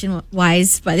conservation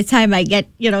wise. By the time I get,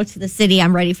 you know, to the city,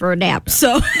 I'm ready for a nap.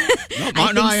 So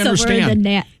I understand.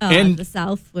 The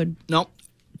south would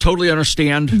totally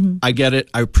understand. I get it.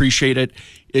 I appreciate it.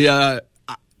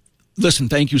 Listen,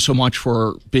 thank you so much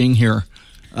for being here.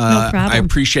 No problem. I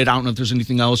appreciate it. I don't know if there's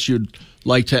anything else you'd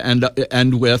like to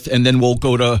end with, and then we'll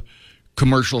go to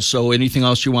commercial. So anything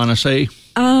else you want to say?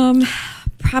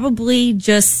 Probably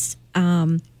just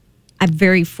I'm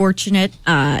very fortunate,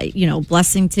 you know,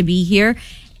 blessing to be here.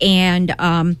 And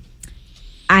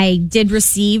I did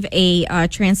receive a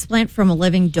transplant from a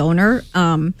living donor.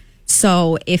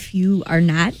 So if you are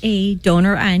not a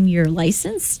donor on your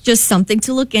license, just something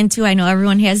to look into. I know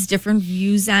everyone has different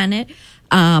views on it,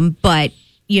 but,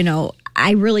 you know,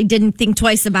 I really didn't think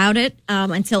twice about it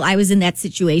until I was in that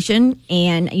situation.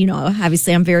 And, you know,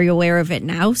 obviously I'm very aware of it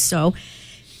now. So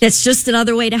that's just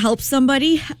another way to help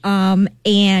somebody.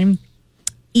 And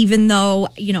even though,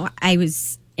 you know, I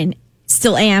was and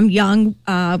still am young,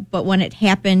 but when it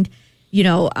happened, you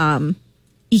know,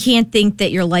 you can't think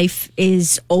that your life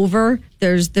is over.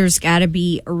 There's got to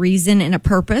be a reason and a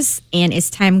purpose. And as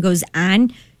time goes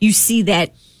on, you see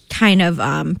that kind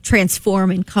of transform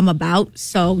and come about.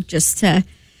 So just to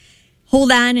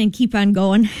hold on and keep on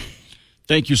going.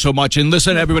 Thank you so much. And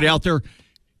listen, everybody out there,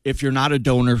 if you're not a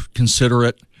donor, consider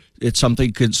it. It's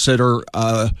something to consider.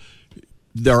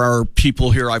 There are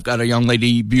people here. I've got a young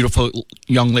lady, beautiful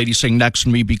young lady sitting next to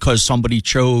me because somebody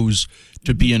chose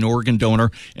to be an organ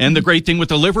donor. And the great thing with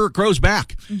the liver, it grows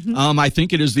back. I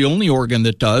think it is the only organ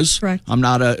that does. Correct. I'm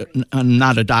not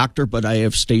a doctor, but I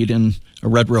have stayed in a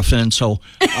Red Roof Inn, so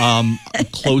I'm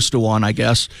close to one, I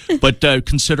guess. But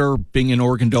consider being an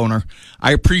organ donor.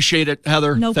 I appreciate it,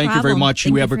 Heather. No Thank problem. you very much.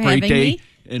 Thank you you have a for great having day, me.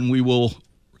 and we will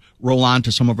roll on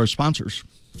to some of our sponsors.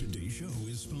 Today's show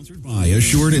is sponsored by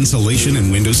Assured Insulation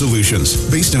and Window Solutions.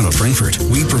 Based out of Frankfurt,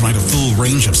 we provide a full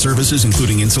range of services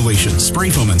including insulation, spray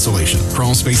foam insulation,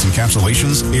 crawl space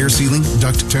encapsulations, air sealing,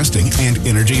 duct testing, and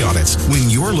energy audits. When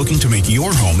you're looking to make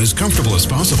your home as comfortable as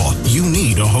possible, you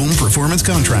need a home performance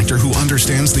contractor who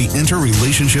understands the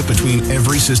interrelationship between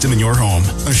every system in your home.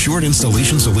 Assured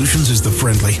Installation Solutions is the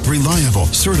friendly, reliable,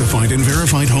 certified, and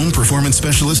verified home performance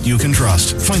specialist you can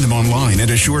trust. Find them online at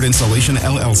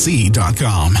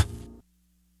assuredinstallationllc.com.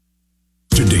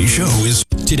 Today's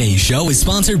show is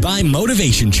sponsored by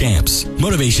Motivation Champs.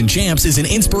 Motivation Champs is an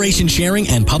inspiration sharing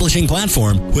and publishing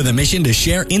platform with a mission to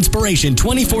share inspiration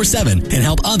 24/7 and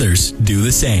help others do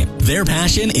the same. Their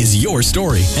passion is your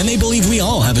story, and they believe we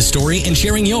all have a story, and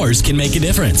sharing yours can make a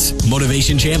difference.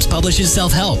 Motivation Champs publishes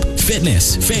self-help,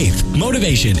 fitness, faith,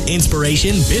 motivation,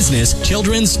 inspiration, business,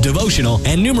 children's, devotional,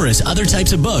 and numerous other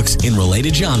types of books in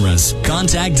related genres.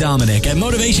 Contact Dominic at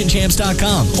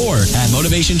motivationchamps.com or at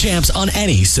Motivation Champs on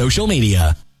any social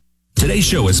media. Today's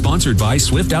show is sponsored by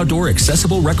Swift Outdoor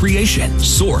Accessible Recreation,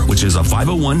 SOAR, which is a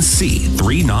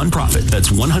 501c3 nonprofit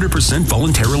that's 100%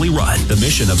 voluntarily run. The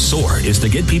mission of SOAR is to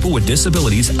get people with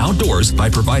disabilities outdoors by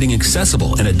providing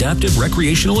accessible and adaptive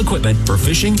recreational equipment for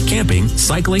fishing, camping,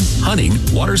 cycling, hunting,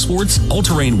 water sports,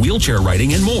 all-terrain wheelchair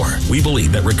riding, and more. We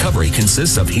believe that recovery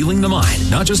consists of healing the mind,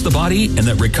 not just the body, and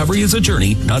that recovery is a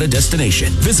journey, not a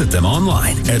destination. Visit them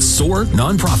online at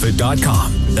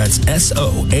soarnonprofit.com. That's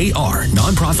SOAR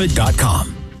nonprofit.com.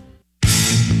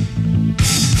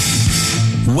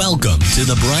 Welcome to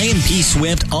the Brian P.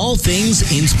 Swift All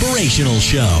Things Inspirational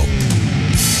Show.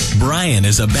 Brian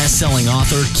is a best-selling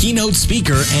author, keynote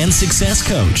speaker, and success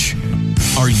coach.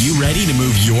 Are you ready to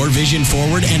move your vision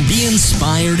forward and be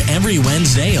inspired every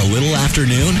Wednesday a little after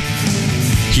noon?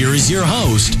 Here is your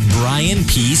host, Brian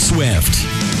P. Swift.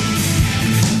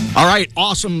 All right,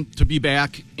 awesome to be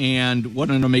back, and what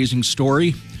an amazing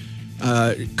story.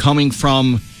 Coming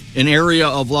from an area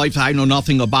of life I know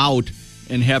nothing about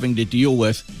and having to deal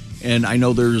with. And I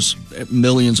know there's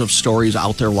millions of stories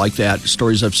out there like that,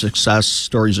 stories of success,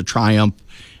 stories of triumph,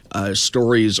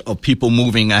 stories of people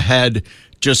moving ahead,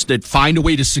 just that find a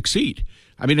way to succeed.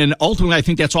 I mean, and ultimately, I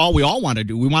think that's all we all want to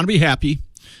do. We want to be happy.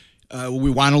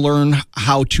 We want to learn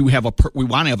how to have we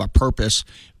want to have a purpose,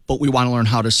 but we want to learn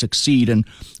how to succeed. And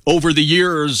over the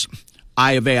years,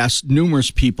 I have asked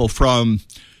numerous people, from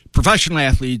professional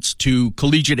athletes to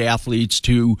collegiate athletes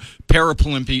to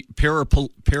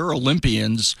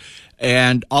Paralympians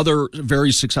and other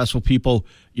very successful people,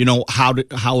 you know, how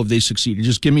have they succeeded?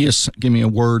 Just give me a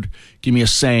word, give me a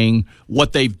saying,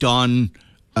 what they've done,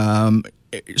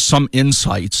 some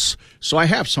insights. So I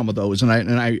have some of those, and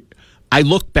I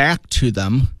look back to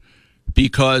them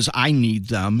because I need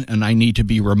them, and I need to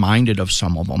be reminded of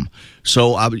some of them.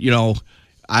 So, I'm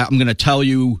going to tell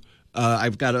you,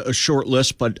 I've got a short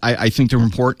list, but I think they're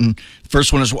important.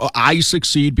 First one is, I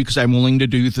succeed because I'm willing to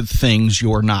do the things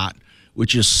you're not,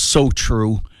 which is so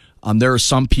true. There are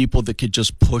some people that could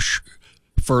just push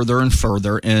further and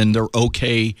further, and they're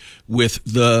okay with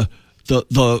the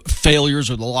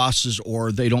failures or the losses,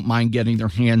 or they don't mind getting their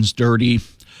hands dirty.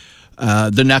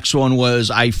 The next one was,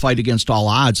 I fight against all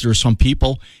odds. There are some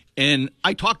people, and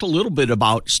I talked a little bit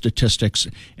about statistics,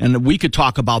 and we could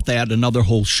talk about that another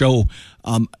whole show.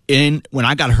 When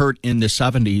I got hurt in the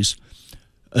 70s,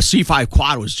 a C5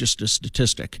 quad was just a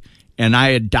statistic, and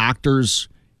I had doctors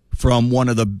from one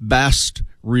of the best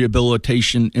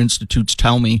rehabilitation institutes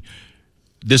tell me,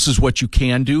 this is what you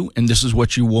can do, and this is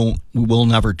what you will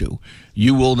never do.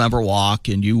 You will never walk,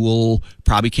 and you will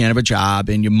probably can't have a job,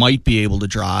 and you might be able to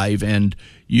drive, and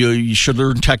you should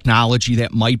learn technology.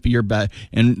 That might be your bet.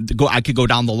 And I could go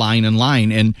down the line and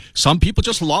line. And some people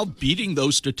just love beating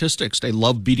those statistics. They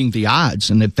love beating the odds.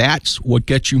 And if that's what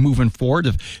gets you moving forward,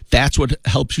 if that's what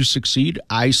helps you succeed,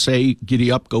 I say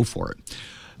giddy up, go for it.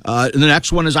 The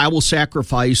next one is, I will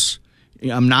sacrifice.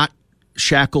 I'm not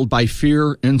shackled by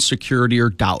fear, insecurity, or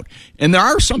doubt. And there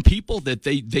are some people that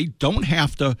they don't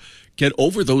have to get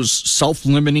over those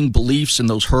self-limiting beliefs and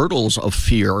those hurdles of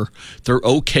fear. They're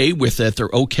okay with it. They're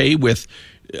okay with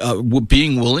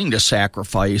being willing to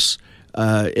sacrifice.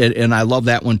 And I love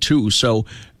that one too. So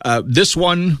this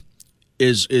one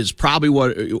is probably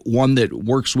one that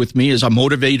works with me, is I'm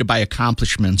motivated by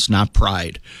accomplishments, not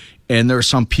pride. And there are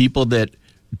some people that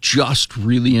just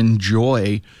really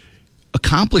enjoy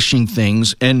accomplishing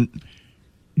things, and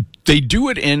they do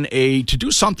it to do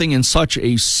something in such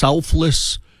a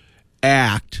selfless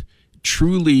act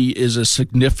truly is a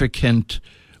significant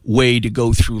way to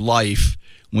go through life,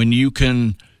 when you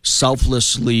can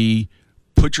selflessly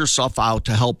put yourself out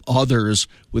to help others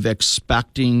with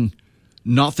expecting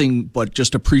nothing but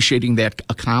just appreciating that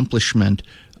accomplishment.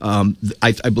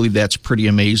 I believe that's pretty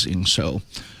amazing. So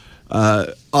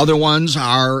other ones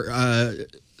are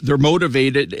they're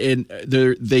motivated, and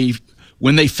they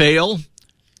when they fail,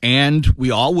 and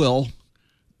we all will,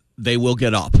 they will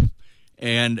get up.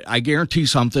 And I guarantee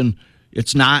something,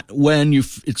 it's not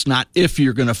if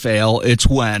you're going to fail, it's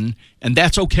when, and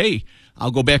that's okay.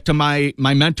 I'll go back to my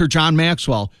mentor, John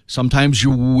Maxwell. Sometimes you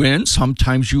win,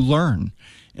 sometimes you learn,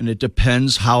 and it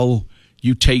depends how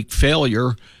you take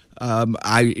failure.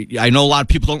 I know a lot of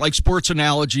people don't like sports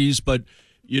analogies, but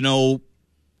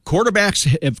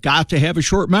quarterbacks have got to have a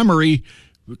short memory,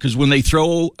 because when they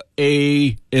throw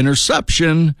a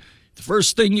interception, the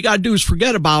first thing you got to do is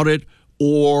forget about it,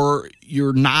 or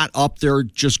you're not up there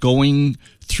just going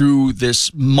through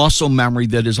this muscle memory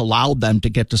that has allowed them to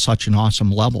get to such an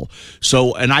awesome level.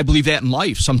 So, and I believe that in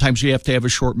life. Sometimes you have to have a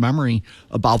short memory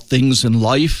about things in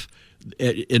life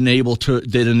that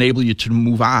enable you to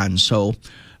move on. So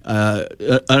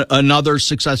another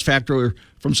success factor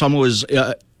from someone was,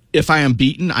 if I am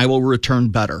beaten, I will return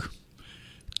better.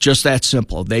 Just that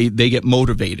simple. They get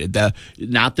motivated.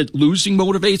 Not that losing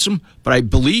motivates them, but I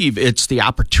believe it's the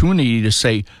opportunity to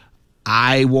say,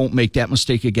 I won't make that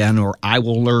mistake again, or I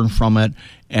will learn from it,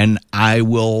 and I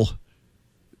will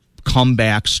come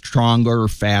back stronger,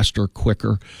 faster,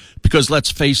 quicker. Because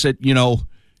let's face it,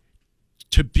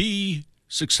 to be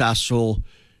successful,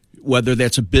 whether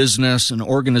that's a business, an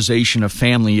organization, a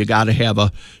family, you got to have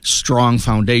a strong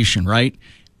foundation, right?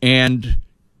 And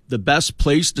the best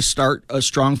place to start a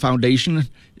strong foundation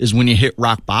is when you hit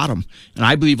rock bottom. And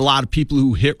I believe a lot of people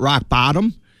who hit rock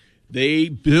bottom, They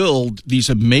build these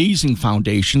amazing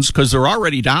foundations because they're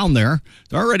already down there.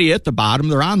 They're already at the bottom.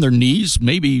 They're on their knees,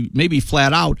 maybe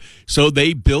flat out. So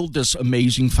they build this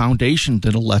amazing foundation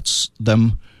that lets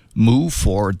them move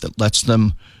forward, that lets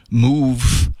them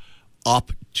move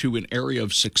up to an area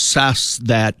of success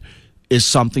that is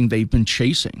something they've been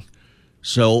chasing.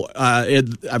 So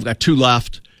I've got 2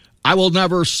 left. I will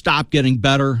never stop getting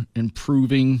better,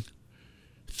 improving,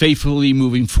 faithfully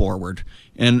moving forward.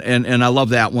 And I love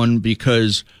that one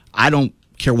because I don't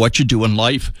care what you do in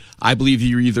life. I believe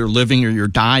you're either living or you're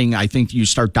dying. I think you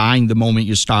start dying the moment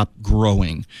you stop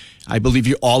growing. I believe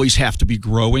you always have to be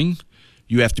growing.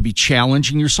 You have to be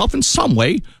challenging yourself in some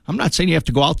way. I'm not saying you have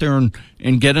to go out there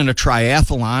and get in a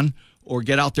triathlon or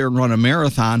get out there and run a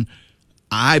marathon.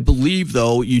 I believe,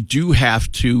 though, you do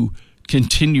have to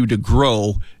continue to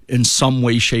grow in some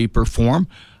way, shape, or form.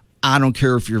 I don't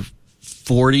care if you're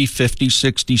 40, 50,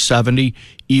 60, 70,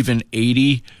 even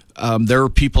 80. There are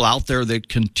people out there that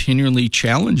continually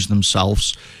challenge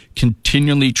themselves,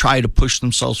 continually try to push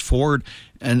themselves forward.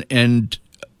 And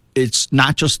it's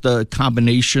not just the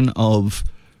combination of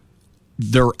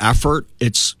their effort,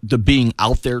 it's the being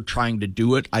out there trying to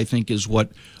do it, I think, is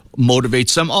what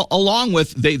motivates them, along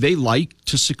with they like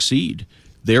to succeed.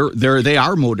 They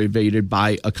are motivated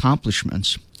by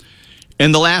accomplishments.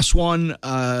 And the last one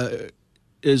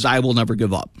is I will never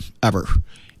give up, ever.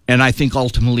 And I think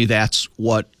ultimately that's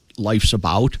what life's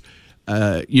about.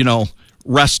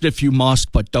 Rest if you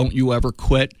must, but don't you ever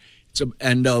quit. It's the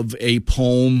end of a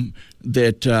poem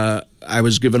that I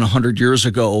was given 100 years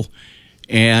ago,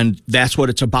 and that's what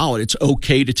it's about. It's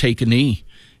okay to take a knee,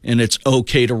 and it's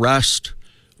okay to rest,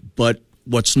 but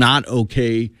what's not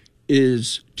okay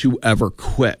is to ever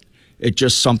quit. It's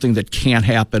just something that can't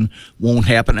happen, won't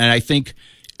happen. And I think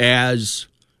as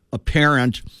a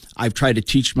parent, I've tried to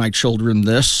teach my children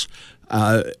this.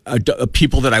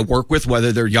 People that I work with,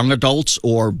 whether they're young adults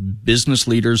or business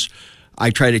leaders, I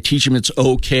try to teach them it's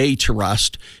okay to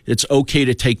rest. It's okay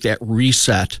to take that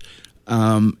reset.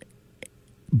 But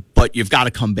you've got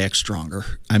to come back stronger.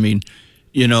 I mean,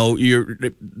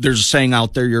 there's a saying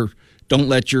out there,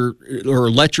 let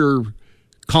your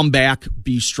comeback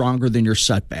be stronger than your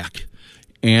setback.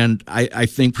 And I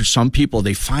think for some people,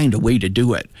 they find a way to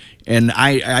do it. And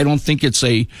I don't think it's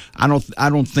a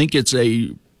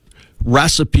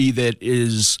recipe that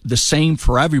is the same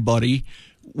for everybody,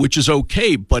 which is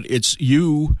okay, but it's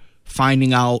you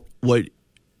finding out what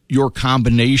your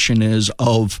combination is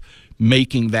of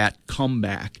making that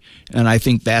comeback. And I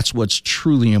think that's what's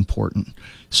truly important.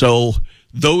 So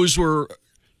those were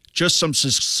just some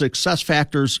success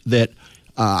factors that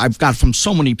I've got from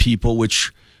so many people,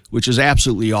 which is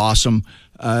absolutely awesome.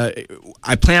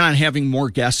 I plan on having more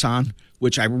guests on,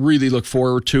 which I really look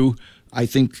forward to. I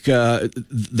think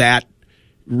that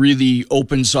really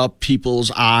opens up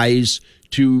people's eyes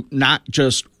to not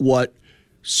just what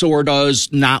SOAR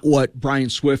does, not what Brian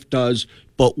Swift does,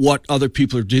 but what other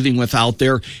people are dealing with out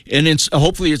there. And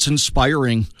hopefully it's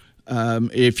inspiring.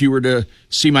 If you were to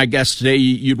see my guest today,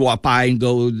 you'd walk by and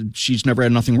go, she's never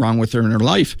had nothing wrong with her in her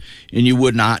life, and you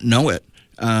would not know it.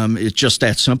 It's just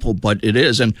that simple, but it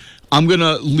is. And I'm going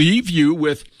to leave you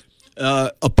with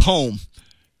a poem.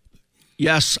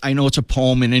 Yes, I know it's a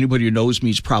poem, and anybody who knows me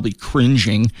is probably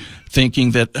cringing,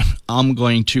 thinking that I'm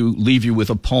going to leave you with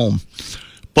a poem.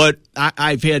 But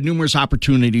I've had numerous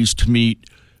opportunities to meet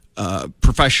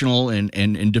professional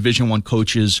and Division I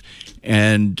coaches,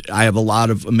 and I have a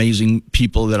lot of amazing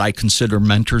people that I consider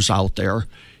mentors out there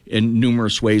in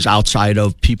numerous ways outside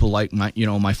of people like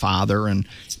my father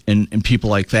and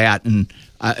people like that. And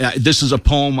this is a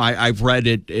poem I've read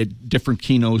at different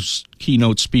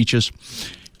keynote speeches.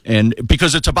 And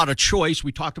because it's about a choice,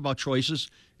 we talked about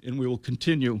choices, and we will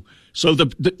continue. So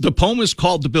the poem is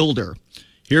called The Builder.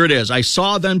 Here it is. I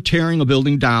saw them tearing a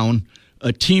building down,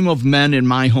 a team of men in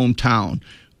my hometown.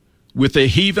 With a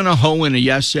heave and a hoe and a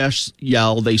yes, yes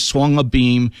yell, they swung a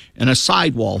beam and a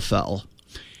sidewall fell.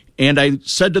 And I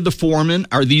said to the foreman,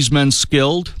 are these men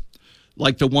skilled,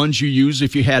 like the ones you use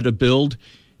if you had to build?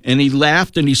 And he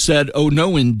laughed and he said, oh,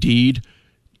 no, indeed.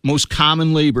 Most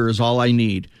common labor is all I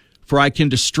need. For I can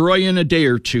destroy in a day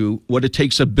or two what it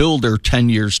takes a builder 10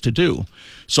 years to do.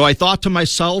 So I thought to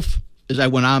myself as I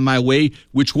went on my way,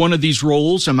 which one of these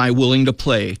roles am I willing to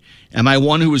play? Am I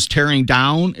one who is tearing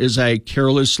down as I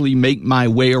carelessly make my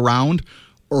way around?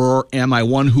 Or am I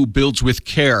one who builds with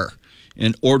care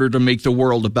in order to make the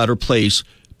world a better place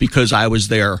because I was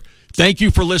there? Thank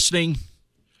you for listening.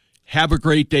 Have a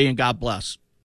great day and God bless.